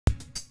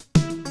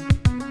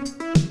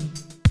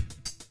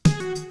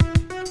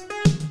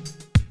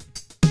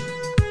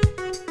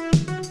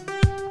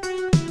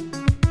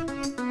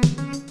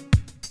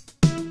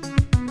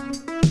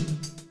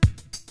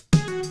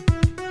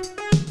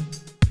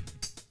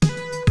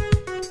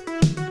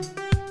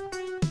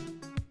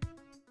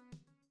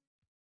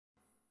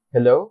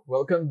Hello,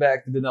 welcome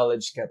back to the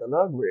Knowledge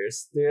Catalog. We're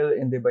still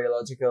in the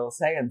biological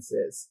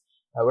sciences.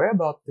 We're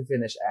about to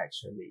finish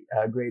actually,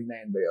 grade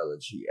 9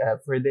 biology.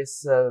 For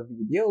this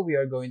video, we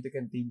are going to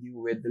continue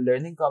with the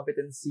learning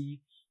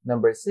competency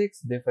number 6,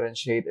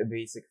 differentiate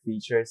basic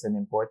features and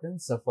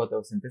importance of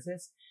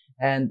photosynthesis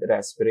and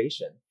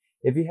respiration.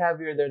 If you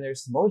have your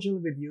learner's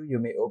module with you, you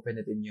may open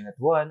it in Unit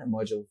 1,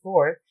 Module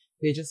 4,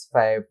 pages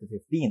 5 to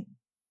 15.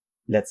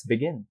 Let's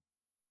begin.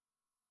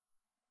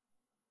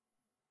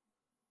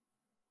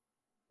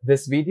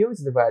 This video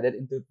is divided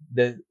into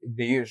the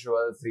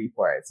usual 3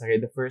 parts. Okay,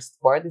 the first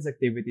part is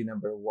activity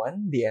number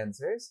 1, the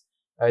answers.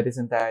 It is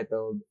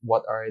entitled,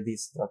 What are the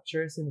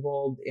structures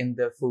involved in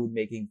the food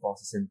making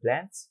process in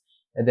plants?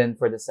 And then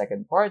for the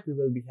second part, we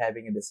will be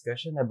having a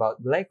discussion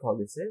about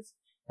glycolysis.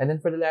 And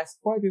then for the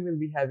last part, we will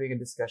be having a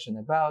discussion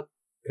about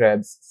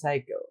Krebs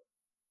cycle.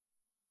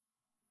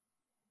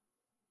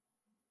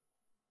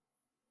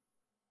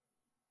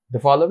 The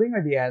following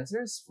are the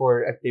answers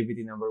for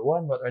activity number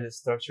 1. What are the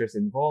structures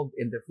involved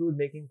in the food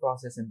making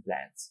process in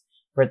plants?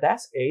 For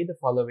task A, the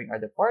following are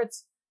the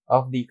parts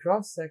of the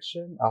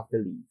cross-section of the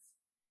leaf.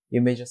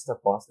 You may just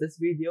pause this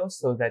video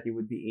so that you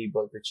would be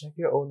able to check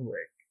your own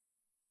work.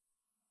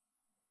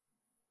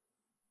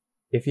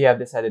 If you have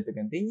decided to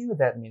continue,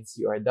 that means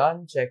you are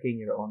done checking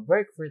your own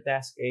work for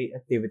task A,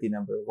 activity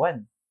number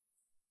 1.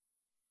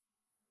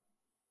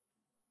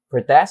 For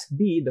task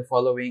B, the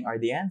following are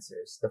the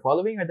answers. The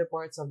following are the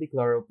parts of the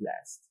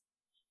chloroplast.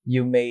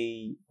 You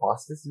may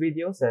pause this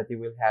video so that you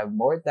will have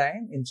more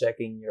time in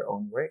checking your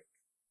own work.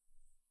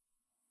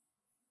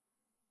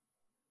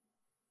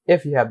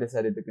 If you have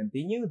decided to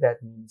continue,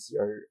 that means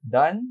you're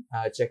done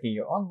checking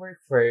your own work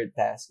for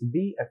task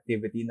B,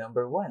 activity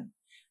number 1.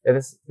 Let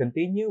us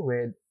continue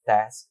with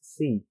task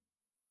C.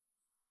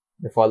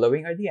 The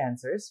following are the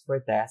answers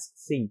for task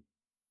C.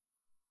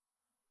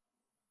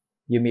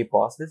 You may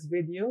pause this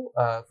video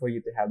for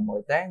you to have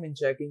more time in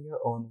checking your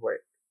own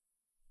work.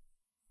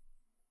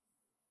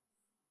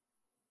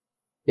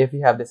 If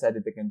you have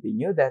decided to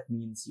continue, that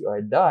means you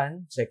are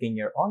done checking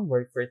your own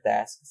work for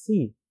task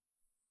C.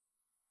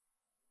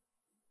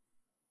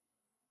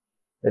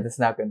 Let us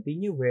now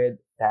continue with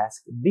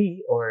task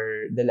D,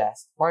 or the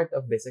last part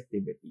of this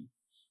activity.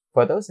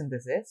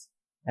 Photosynthesis,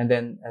 and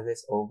then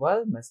this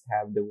oval must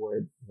have the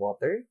word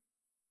water.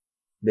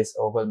 This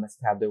oval must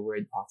have the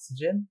word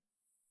oxygen.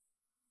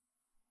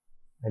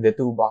 And the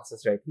two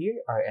boxes right here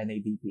are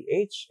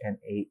NADPH and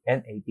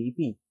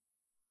NADP.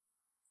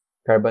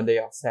 Carbon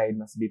dioxide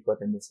must be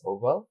put in this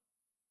oval,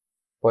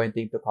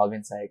 pointing to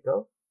Calvin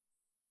cycle.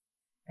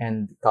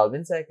 And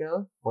Calvin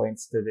cycle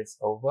points to this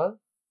oval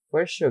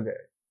for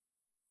sugar.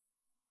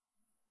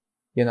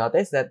 You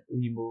notice that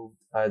we moved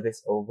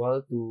this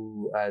oval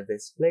to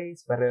this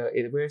place, but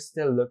we're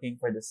still looking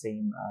for the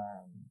same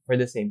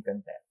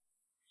content.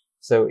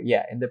 So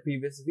yeah, in the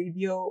previous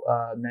video,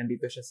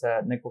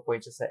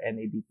 nagpo-point siya sa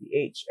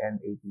NADPH and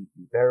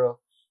ATP. Pero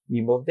we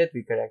moved it,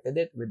 we corrected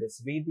it with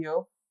this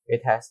video.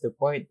 It has to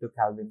point to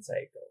Calvin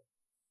cycle.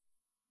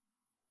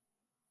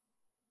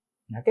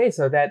 Okay,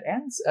 so that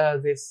ends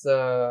this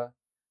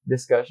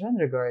discussion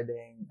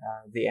regarding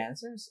the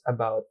answers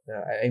about,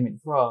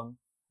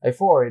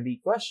 for the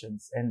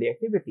questions and the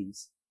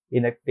activities.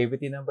 In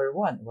activity number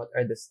 1, what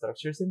are the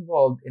structures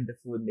involved in the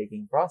food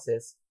making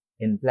process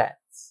in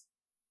plants?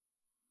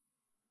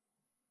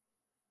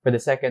 For the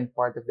second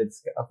part of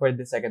this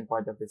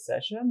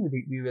session,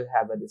 we will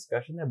have a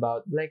discussion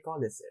about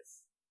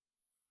glycolysis.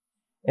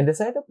 In the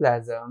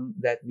cytoplasm,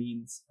 that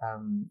means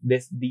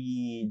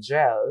the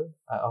gel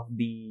of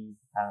the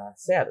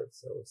cell,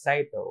 so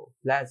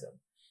cytoplasm,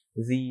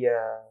 the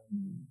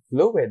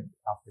fluid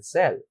of the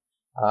cell,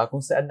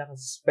 kung saan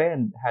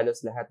nakasuspend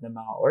halos lahat ng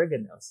mga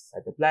organelles sa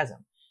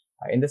cytoplasm.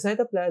 In the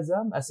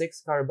cytoplasm, a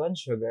 6-carbon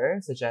sugar,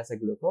 such as a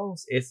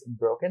glucose, is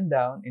broken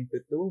down into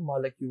 2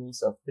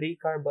 molecules of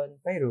 3-carbon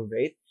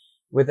pyruvate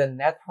with a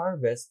net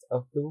harvest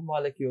of 2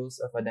 molecules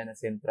of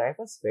adenosine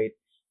triphosphate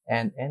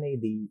and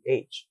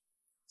NADH.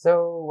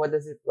 So what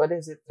is it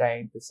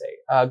trying to say?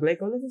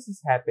 Glycolysis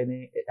is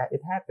happening.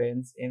 It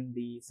happens in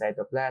the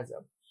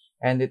cytoplasm,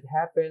 and it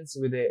happens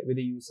with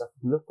the use of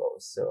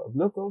glucose. So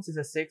glucose is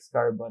a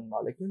 6-carbon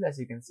molecule, as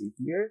you can see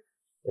here.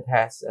 It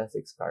has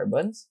 6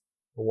 carbons.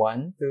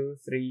 1, 2,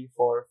 3,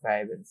 4,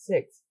 5, and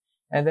 6.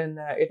 And then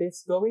it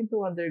is going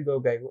to undergo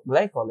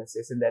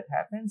glycolysis, and that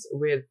happens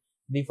with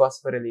the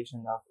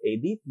phosphorylation of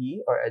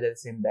ADP, or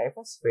adenosine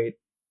diphosphate,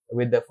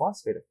 with the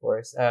phosphate, of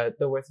course,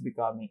 towards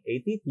becoming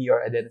ATP,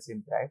 or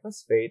adenosine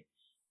triphosphate,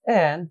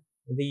 and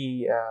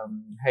the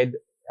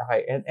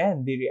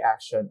the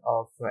reaction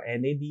of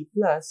NAD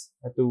plus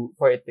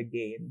for it to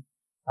gain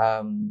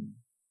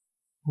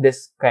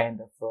this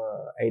kind of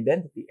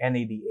identity,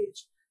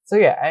 NADH. So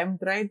yeah, I'm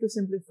trying to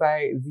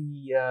simplify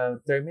the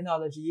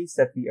terminologies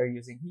that we are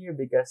using here,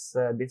 because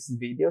this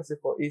video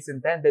is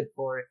intended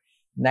for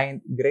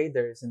 9th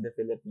graders in the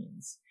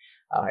Philippines.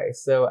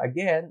 So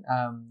again,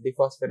 the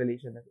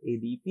phosphorylation of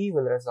ADP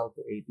will result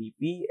to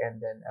ATP,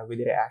 and then with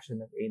the reaction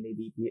of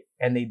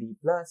NAD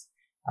plus,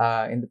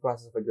 in the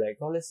process of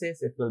glycolysis,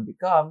 it will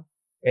become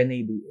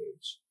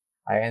NADH.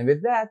 And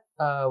with that,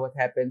 what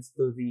happens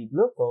to the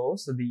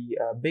glucose, so the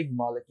big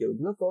molecule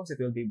glucose, it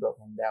will be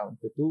broken down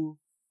to two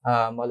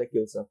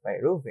molecules of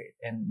pyruvate.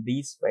 And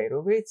these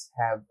pyruvates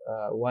have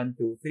 1,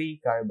 2,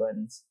 3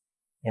 carbons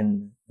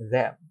in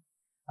them.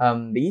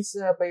 These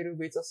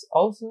pyruvates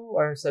also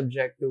are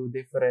subject to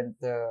different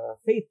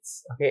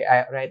fates. Okay,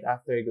 right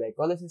after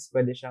glycolysis,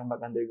 pwede siyang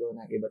mag-undergo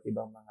ng iba't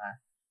ibang mga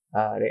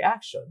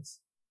reactions.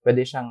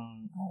 Pwede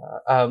siyang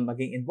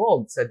maging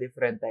involved sa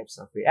different types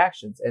of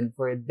reactions. And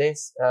for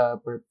this,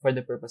 for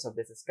the purpose of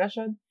this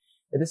discussion,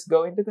 it is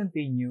going to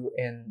continue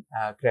in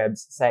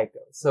Krebs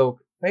cycle.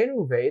 So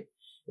pyruvate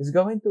is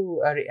going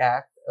to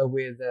react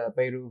with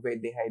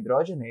pyruvate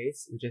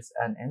dehydrogenase, which is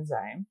an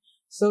enzyme,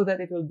 so that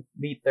it will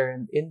be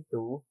turned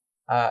into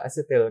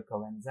acetyl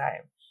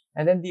coenzyme.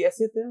 And then the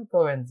acetyl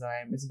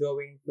coenzyme is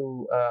going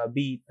to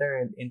be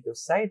turned into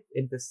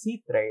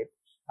citrate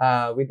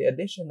with the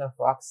addition of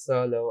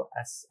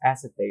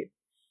oxaloacetate.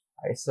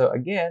 Okay, so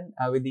again,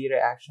 with the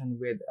reaction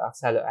with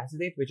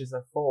oxaloacetate, which is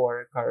a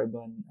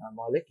 4-carbon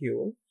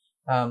molecule,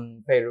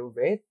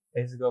 pyruvate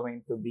is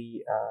going to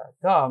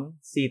become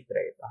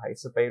citrate. Okay,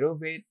 so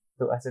pyruvate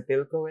to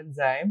acetyl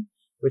coenzyme,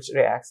 which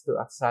reacts to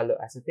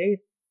oxaloacetate,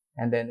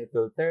 and then it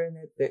will turn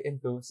it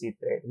into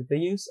citrate with the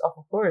use of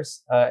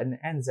course, an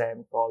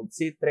enzyme called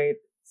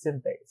citrate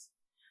synthase.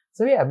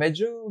 So yeah,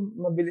 medyo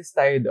mabilis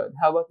tayo doon.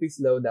 How about we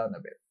slow down a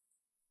bit?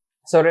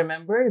 So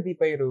remember the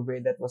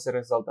pyruvate that was a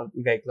result of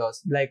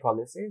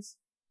glycolysis?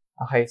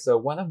 Okay, so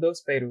one of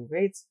those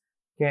pyruvates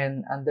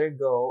can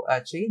undergo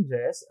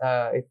changes.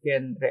 It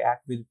can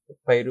react with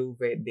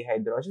pyruvate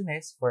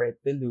dehydrogenase for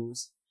it to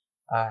lose.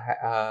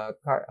 What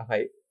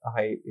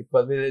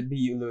will it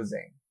be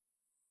losing?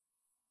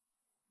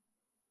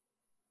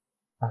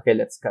 Okay,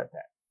 let's cut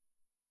that.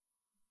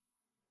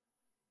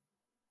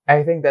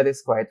 I think that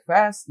is quite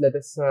fast. Let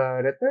us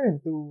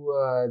return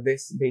to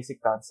this basic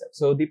concept.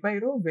 So the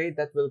pyruvate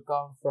that will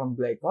come from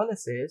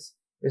glycolysis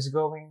is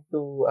going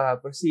to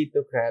proceed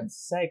to Krebs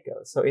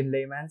cycle. So in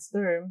layman's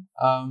term,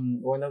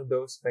 one of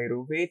those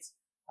pyruvates,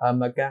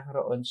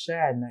 magkakaroon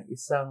siya ng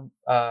isang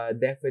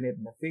definite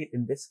na fate.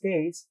 In this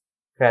case,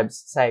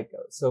 Krebs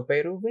cycle. So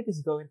pyruvate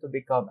is going to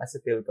become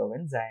acetyl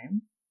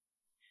coenzyme.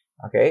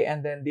 Okay, and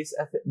then this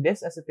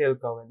acetyl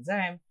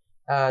coenzyme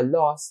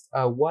lost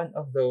one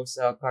of those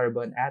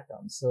carbon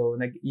atoms. So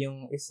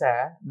yung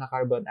isa na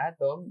carbon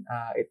atom,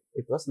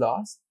 it was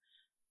lost.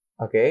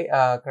 Okay,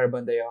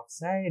 carbon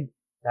dioxide.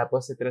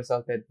 Tapos it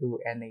resulted to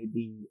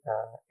NADH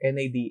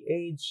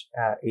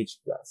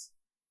H+.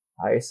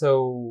 Okay,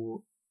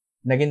 so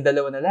naging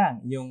dalawa na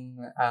lang yung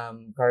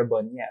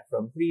carbon niya.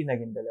 From 3,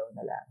 naging dalawa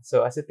na lang.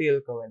 So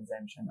acetyl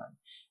coenzyme siya nun.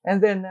 And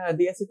then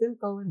the acetyl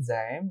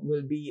coenzyme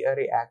will be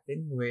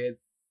reacting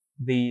with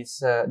this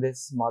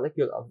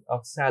molecule of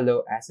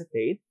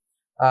oxaloacetate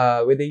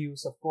with the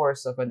use, of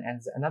course, of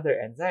another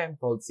enzyme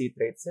called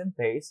citrate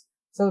synthase,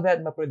 so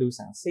that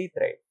maproduce ang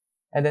citrate.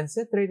 And then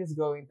citrate is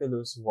going to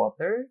lose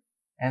water,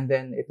 and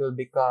then it will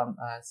become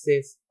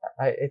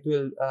it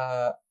will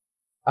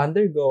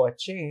undergo a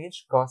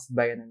change caused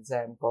by an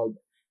enzyme called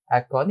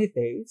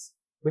aconitase,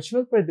 which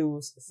will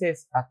produce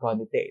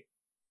cis-aconitate.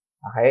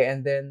 Okay,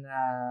 and then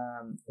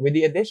with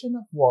the addition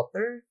of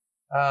water,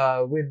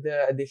 and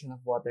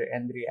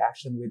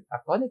reaction with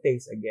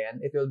aconitase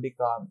again, it will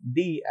become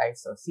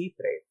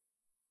diisocitrate.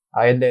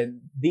 And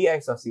then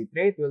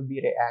diisocitrate will be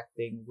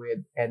reacting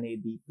with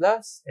NAD+,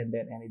 and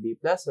then NAD+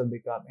 will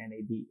become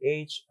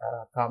NADH,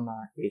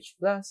 H+.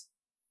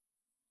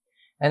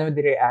 And with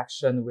the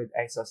reaction with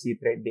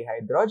isocitrate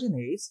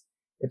dehydrogenase,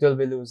 it will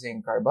be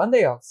losing carbon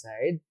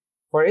dioxide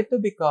for it to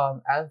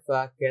become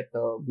alpha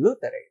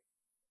ketoglutarate.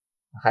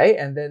 Okay,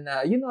 and then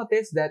you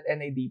notice that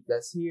NAD+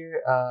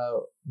 here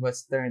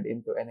was turned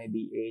into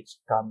NADH,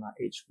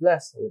 H+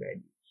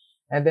 already.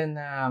 And then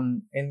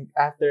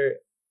after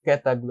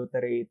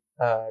ketoglutarate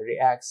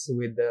reacts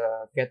with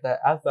the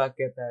alpha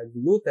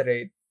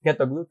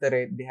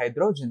ketoglutarate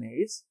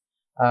dehydrogenase,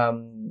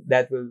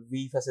 that will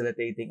be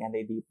facilitating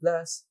NAD+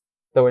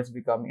 towards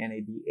becoming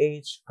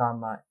NADH,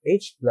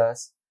 H+,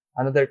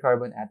 another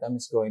carbon atom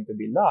is going to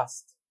be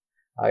lost.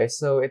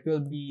 So it will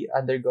be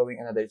undergoing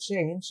another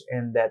change,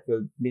 and that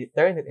will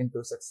turn it into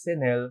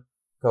succinyl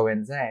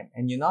coenzyme.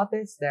 And you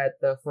notice that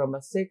from a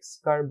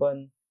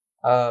 6-carbon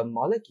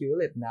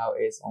molecule, it now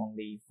is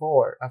only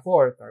a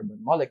 4-carbon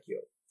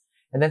molecule.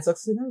 And then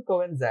succinyl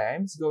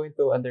coenzyme is going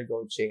to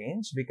undergo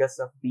change because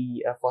of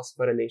the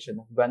phosphorylation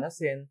of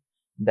guanosine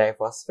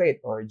diphosphate,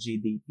 or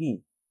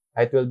GDP.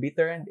 It will be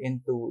turned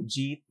into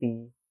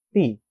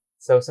GTP.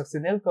 So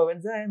succinyl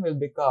coenzyme will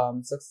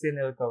become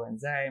succinyl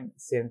coenzyme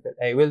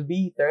will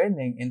be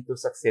turning into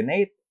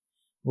succinate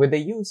with the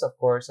use, of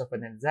course, of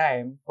an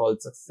enzyme called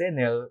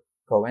succinyl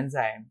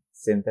coenzyme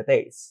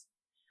synthetase.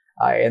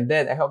 And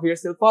then I hope you're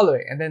still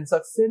following. And then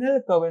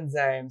succinyl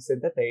coenzyme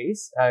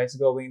synthetase is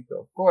going to,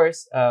 of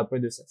course,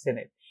 produce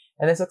succinate.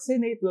 And then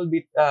succinate will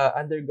be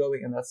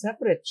undergoing a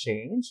separate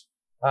change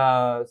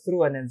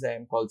through an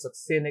enzyme called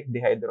succinic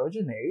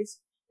dehydrogenase.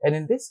 And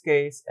in this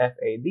case,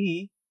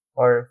 FAD,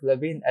 or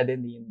flavin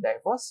adenine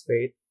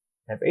diphosphate,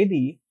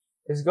 FAD,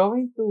 is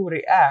going to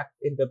react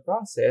in the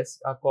process,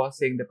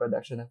 causing the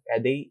production of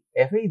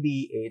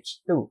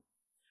FADH2.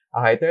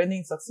 Okay,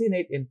 turning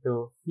succinate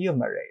into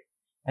fumarate.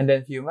 And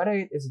then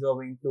fumarate is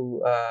going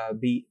to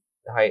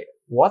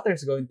water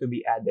is going to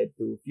be added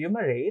to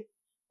fumarate,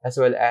 as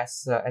well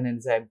as an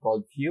enzyme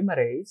called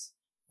fumarase,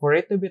 for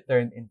it to be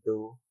turned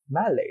into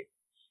malate.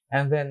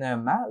 And then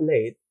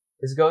malate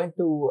is going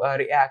to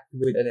react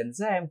with an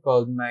enzyme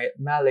called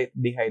malate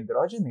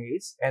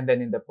dehydrogenase, and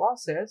then in the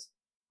process,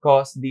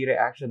 cause the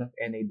reaction of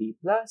NAD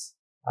plus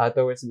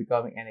towards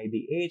becoming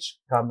NADH,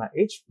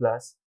 H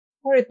plus,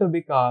 for it to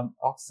become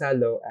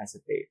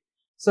oxaloacetate.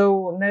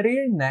 So,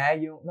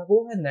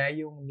 nakuha na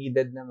yung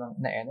needed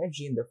na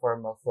energy in the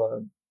form of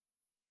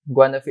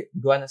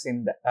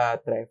guanosine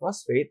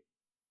triphosphate.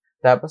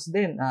 Tapos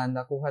din,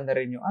 nakuha na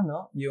rin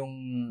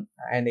yung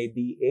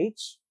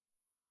NADH.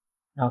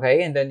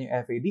 Okay, and then yung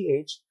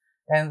FADH.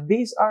 And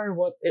these are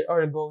what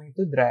are going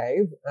to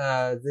drive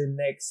the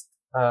next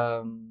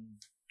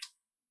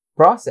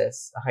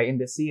process, okay, in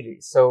the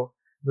series. So,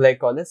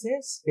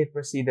 glycolysis, it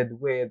proceeded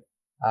with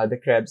the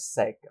Krebs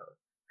cycle.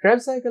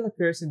 Krebs cycle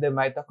occurs in the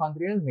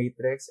mitochondrial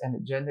matrix and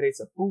it generates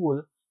a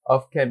pool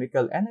of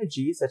chemical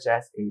energy such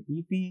as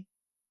ATP,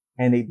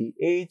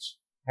 NADH,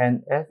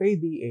 and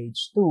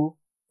FADH2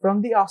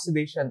 from the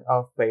oxidation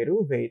of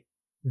pyruvate,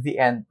 the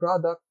end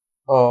product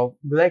of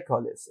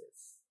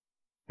glycolysis.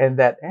 And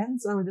that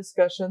ends our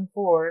discussion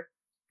for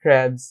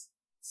Krebs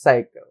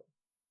cycle.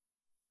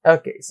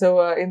 Okay,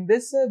 so in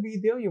this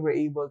video, you were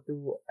able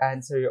to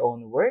answer your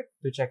own work,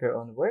 to check your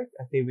own work,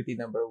 activity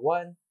number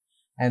 1.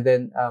 And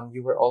then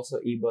you were also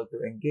able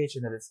to engage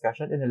in a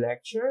discussion in a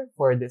lecture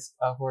for this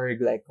for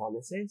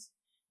glycolysis.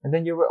 And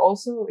then you were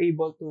also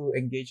able to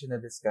engage in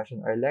a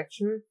discussion or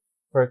lecture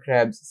for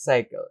Krebs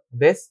cycle.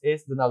 This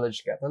is the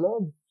Knowledge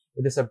Catalog.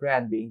 It is a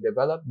brand being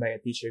developed by a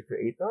teacher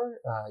creator,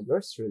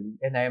 yours truly,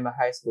 and I am a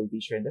high school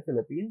teacher in the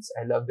Philippines.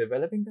 I love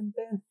developing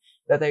content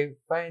that I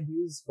find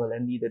useful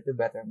and needed to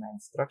better my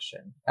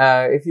instruction.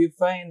 If you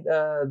find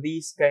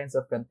these kinds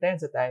of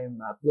contents that I am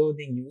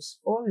uploading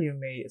useful, you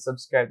may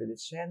subscribe to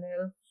this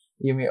channel.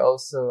 You may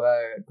also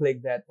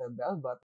click that bell button